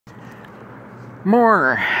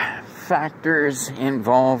more factors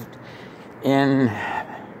involved in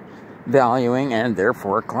valuing and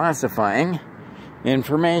therefore classifying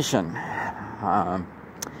information. We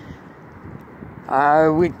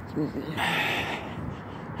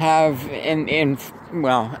have,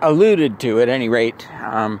 alluded to at any rate,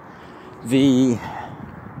 the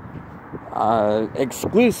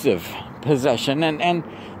exclusive possession, and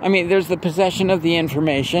I mean, there's the possession of the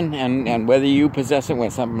information, and whether you possess it when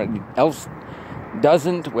somebody else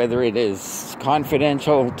doesn't, whether it is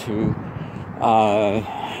confidential to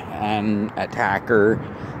an attacker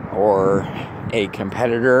or a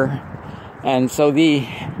competitor. And so the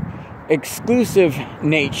exclusive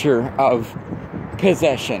nature of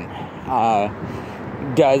possession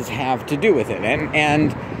does have to do with it,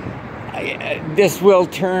 and this will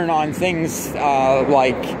turn on things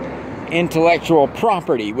like intellectual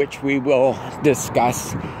property, which we will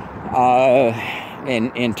discuss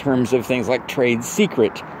in terms of things like trade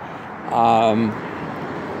secret,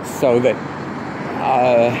 so that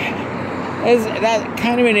is that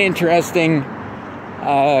kind of an interesting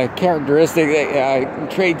characteristic.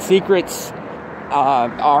 Trade secrets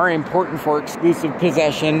are important for exclusive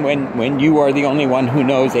possession when you are the only one who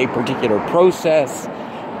knows a particular process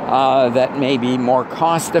that may be more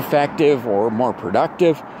cost effective or more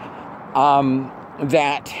productive,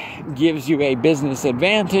 that gives you a business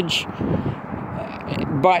advantage.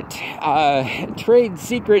 But trade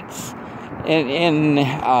secrets in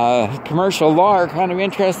commercial law are kind of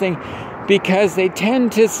interesting, because they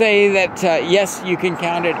tend to say that, yes, you can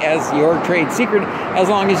count it as your trade secret as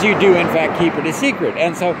long as you do, in fact, keep it a secret.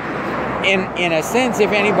 And so, in a sense,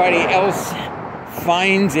 if anybody else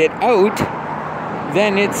finds it out,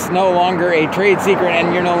 then it's no longer a trade secret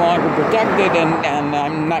and you're no longer protected, and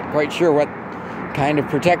I'm not quite sure what kind of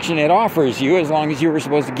protection it offers you, as long as you were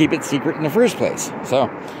supposed to keep it secret in the first place. So,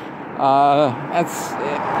 that's...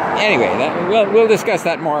 anyway, we'll discuss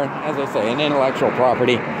that more, as I say, in intellectual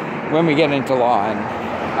property, when we get into law and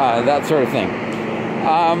that sort of thing.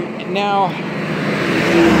 Now,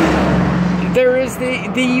 there is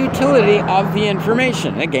the utility of the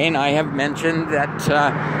information. Again, I have mentioned that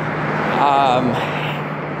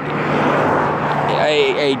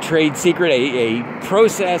a trade secret, a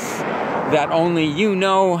process that only you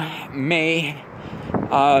know, may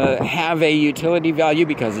have a utility value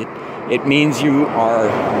because it means you are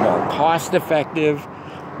more cost effective,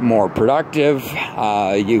 more productive,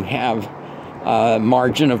 you have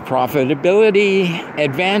margin of profitability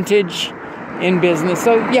advantage in business.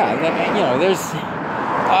 So yeah, there's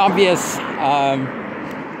obvious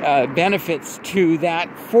benefits to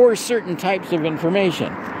that for certain types of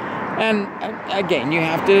information. And again, you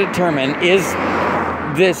have to determine, is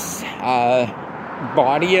this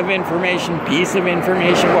body of information, piece of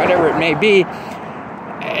information, whatever it may be,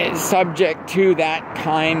 subject to that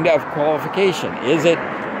kind of qualification? Is it,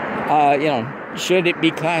 should it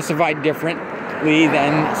be classified differently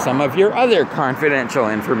than some of your other confidential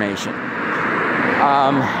information?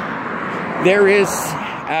 There is,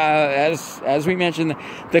 as we mentioned,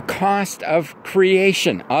 the cost of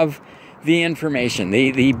creation of the information,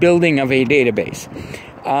 the building of a database,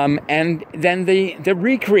 and then the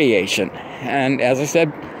recreation. And as I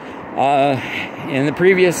said in the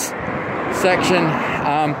previous section,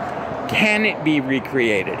 can it be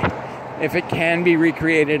recreated? If it can be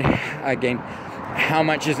recreated, again, how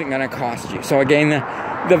much is it going to cost you? So again,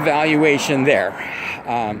 the valuation there.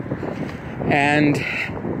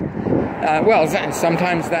 Well,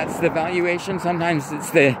 sometimes that's the valuation. Sometimes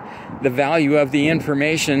it's the value of the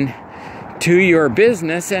information to your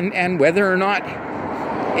business, and whether or not,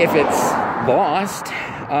 if it's lost,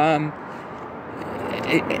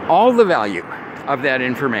 all the value of that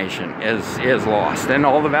information is lost, and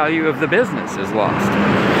all the value of the business is lost.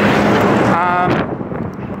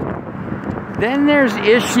 Then there's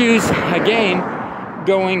issues, again,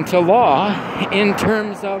 going to law in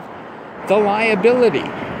terms of the liability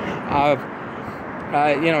of,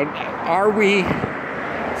 are we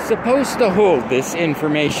supposed to hold this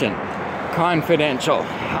information confidential?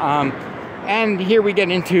 And here we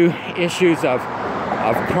get into issues of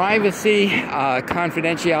privacy,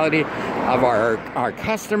 confidentiality of our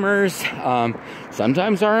customers,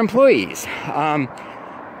 sometimes our employees.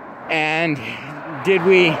 And did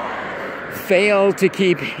we fail to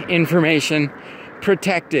keep information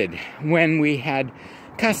protected when we had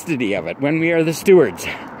custody of it, when we are the stewards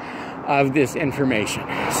of this information?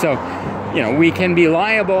 So, we can be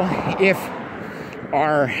liable if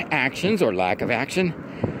our actions or lack of action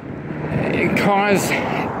cause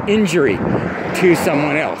injury to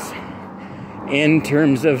someone else in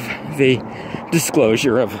terms of the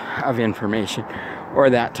disclosure of information or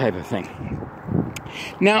that type of thing.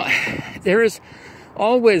 Now, there is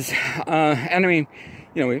always, and I mean,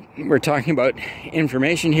 you know, we're talking about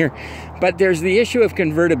information here, but there's the issue of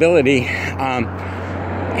convertibility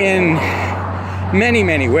in many,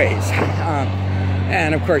 many ways.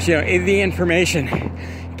 And of course, you know, the information,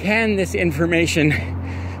 can this information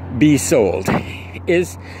be sold?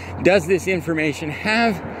 Does this information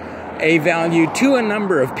have a value to a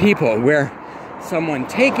number of people where someone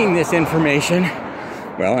taking this information,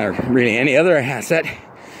 well, or really any other asset,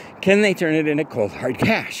 can they turn it into cold hard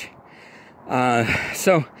cash?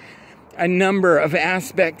 So a number of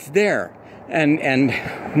aspects there, and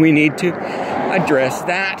we need to address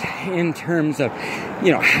that in terms of,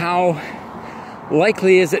 you know, how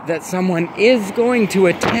likely is it that someone is going to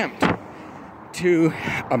attempt to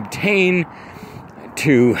obtain,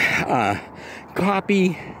 to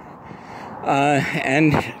copy,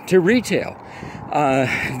 and to retail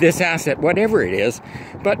this asset, whatever it is,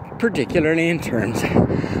 but particularly in terms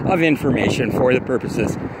of information for the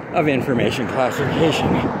purposes of information classification.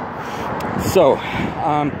 So,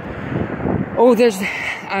 there's,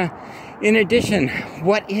 in addition,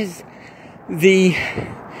 what is the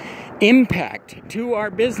impact to our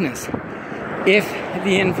business if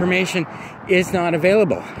the information is not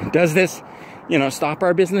available? Does this, you know, stop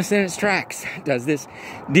our business in its tracks? Does this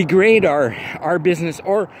degrade our business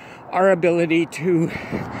or our ability to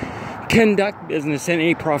conduct business in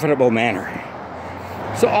a profitable manner?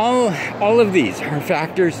 So all of these are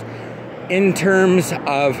factors in terms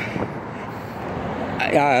of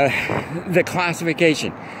the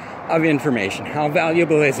classification of information. How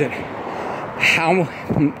valuable is it? How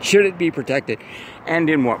should it be protected? And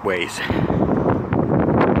in what ways?